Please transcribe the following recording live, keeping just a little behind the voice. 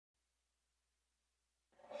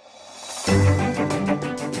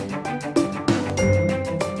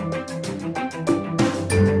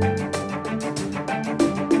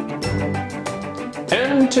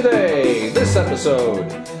And today, this episode,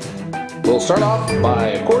 we'll start off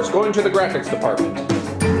by, of course, going to the graphics department.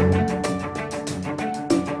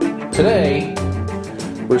 Today,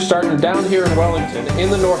 we're starting down here in Wellington, in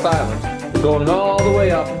the North Island, going all the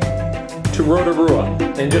way up to Rotorua,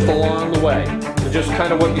 and just along the way, just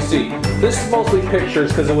kind of what you see. This is mostly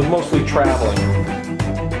pictures because it was mostly traveling.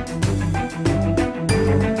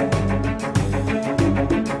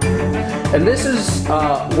 And this is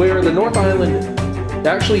where the North Island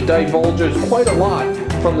actually divulges quite a lot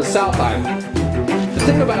from the South Island. The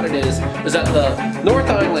thing about it is that the North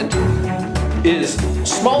Island is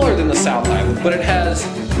smaller than the South Island, but it has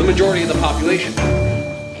the majority of the population.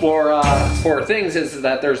 For things is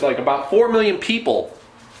that there's like about 4 million people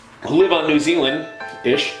who live on New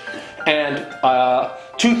Zealand-ish, and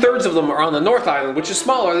 2/3 of them are on the North Island, which is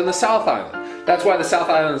smaller than the South Island. That's why the South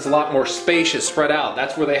Island is a lot more spacious, spread out.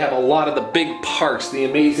 That's where they have a lot of the big parks, the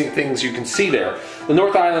amazing things you can see there. The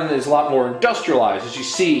North Island is a lot more industrialized, as you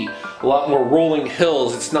see, a lot more rolling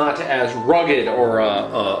hills. It's not as rugged or,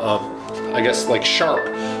 I guess, like sharp,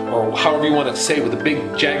 or however you want to say, with the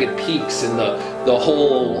big jagged peaks and the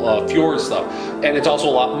whole fjord stuff. And it's also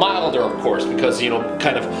a lot milder, of course, because, you know,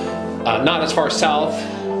 kind of not as far south,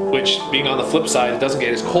 which, being on the flip side, it doesn't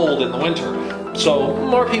get as cold in the winter. So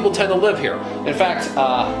more people tend to live here. In fact,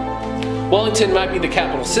 Wellington might be the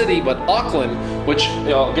capital city, but Auckland, which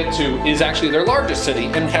I'll get to, is actually their largest city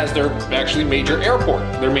and has their actually major airport,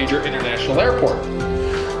 their major international airport.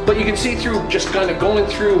 But you can see through just kind of going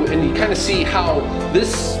through, and you kind of see how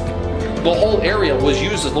the whole area was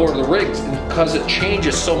used as Lord of the Rings, because it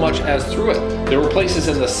changes so much as through it. There were places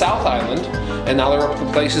in the South Island, and now there are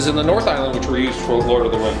places in the North Island which were used for Lord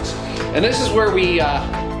of the Rings. And this is where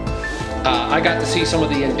I got to see some of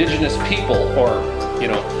the indigenous people, or, you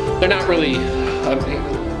know, they're not really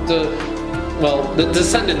the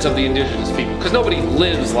descendants of the indigenous people, because nobody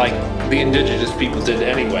lives like the indigenous people did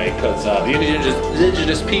anyway, because the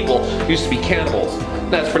indigenous people used to be cannibals.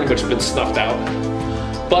 That's pretty much been snuffed out.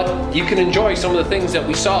 But you can enjoy some of the things that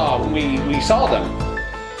we saw when we saw them,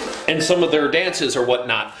 and some of their dances or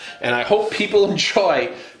whatnot. And I hope people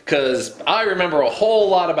enjoy, because I remember a whole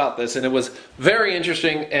lot about this, and it was very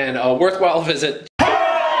interesting and a worthwhile visit.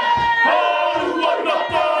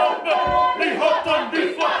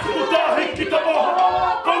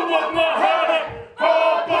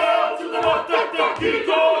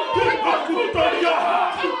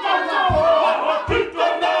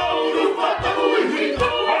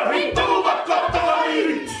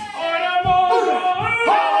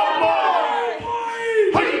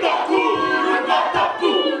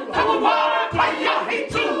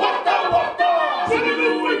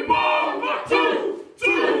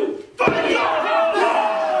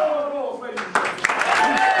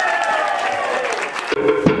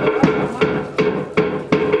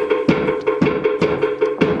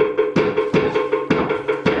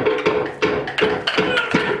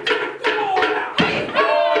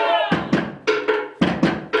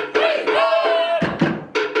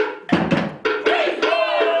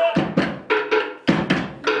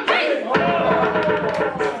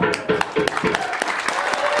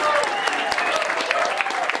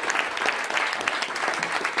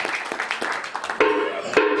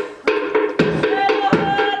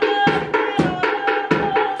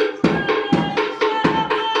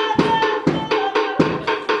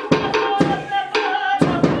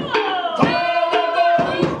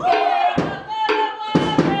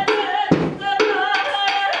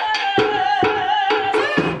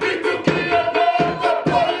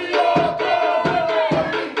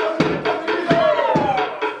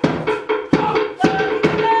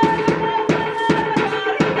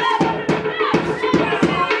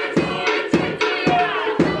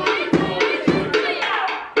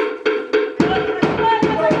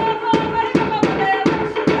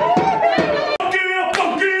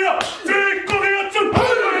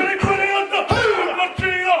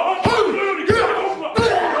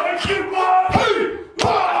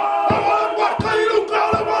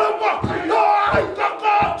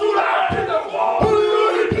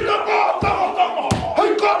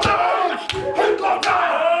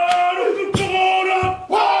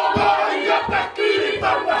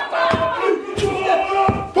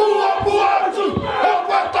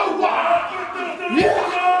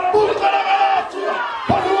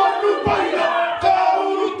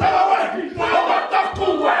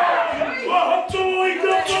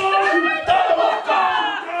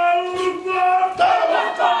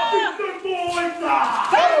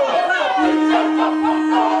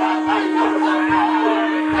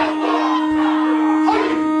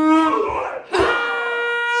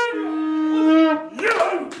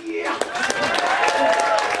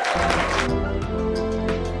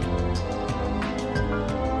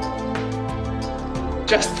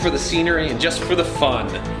 just for the scenery and just for the fun.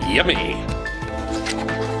 Yummy!